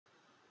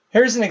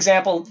Here's an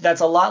example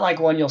that's a lot like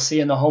one you'll see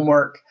in the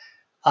homework.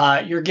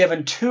 You're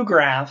given two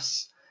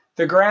graphs.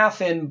 The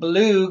graph in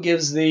blue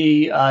gives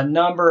the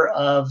number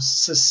of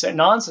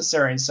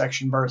non-cesarean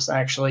section births,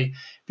 actually,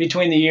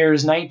 between the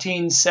years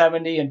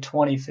 1970 and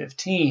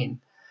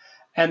 2015.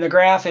 And the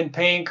graph in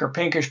pink or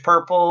pinkish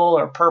purple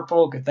or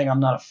purple, good thing I'm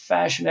not a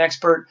fashion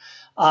expert,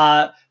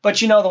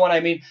 but you know the one I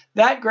mean.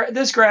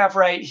 This graph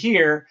right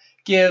here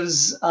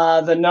gives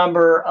the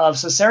number of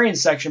cesarean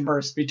section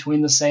births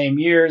between the same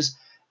years,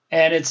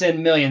 and it's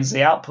in millions.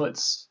 The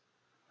outputs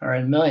are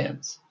in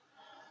millions.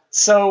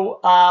 So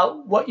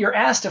what you're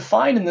asked to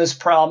find in this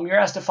problem, you're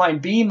asked to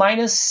find B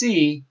minus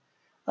C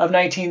of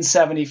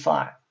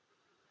 1975.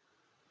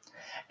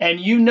 And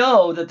you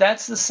know that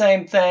that's the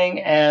same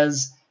thing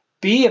as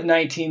B of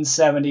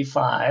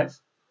 1975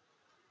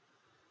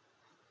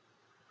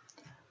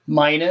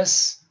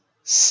 minus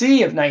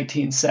C of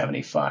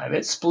 1975.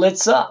 It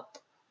splits up.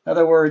 In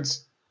other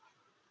words,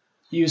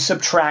 you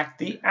subtract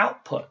the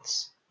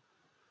outputs.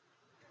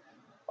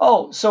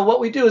 Oh, so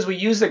what we do is we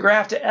use the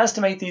graph to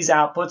estimate these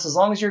outputs. As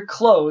long as you're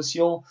close,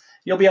 you'll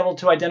be able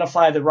to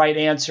identify the right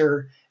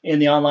answer in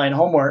the online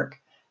homework.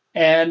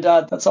 And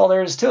that's all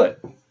there is to it.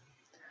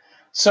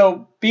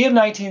 So B of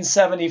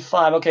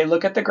 1975, okay,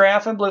 look at the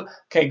graph in blue.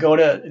 Okay, go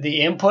to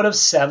the input of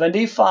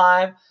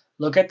 75.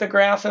 Look at the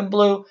graph in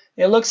blue.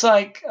 It looks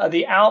like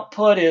the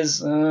output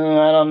is, I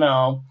don't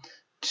know,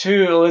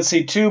 let's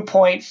see,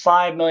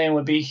 2.5 million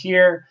would be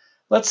here.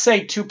 Let's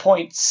say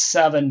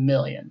 2.7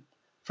 million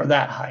for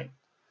that height.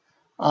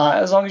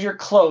 As long as you're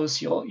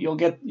close, you'll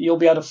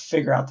be able to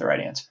figure out the right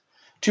answer.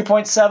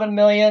 2.7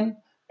 million,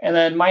 and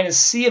then minus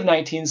C of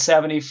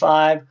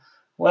 1975.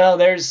 Well,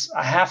 there's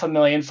a half a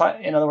million.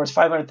 In other words,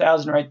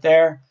 500,000 right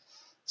there.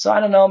 So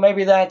I don't know.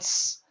 Maybe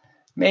that's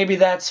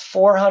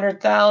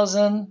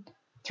 400,000,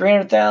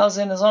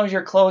 300,000. As long as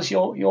you're close,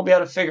 you'll be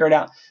able to figure it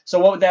out. So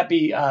what would that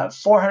be?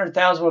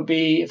 400,000 would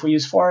be, if we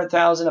use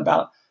 400,000,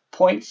 about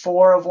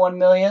 0.4 of 1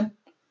 million.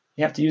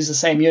 You have to use the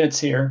same units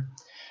here.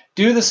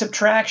 Do the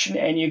subtraction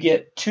and you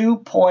get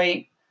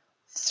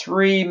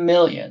 2.3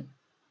 million.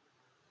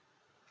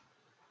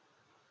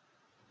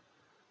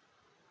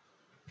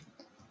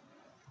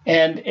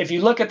 And if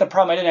you look at the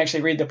problem, I didn't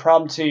actually read the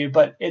problem to you,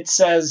 but it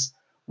says,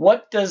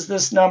 what does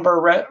this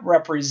number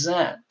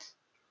represent?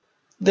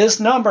 This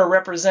number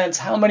represents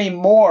how many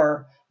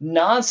more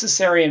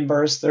non-cesarean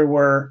births there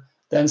were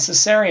than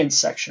cesarean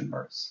section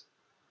births.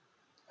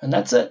 And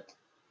that's it.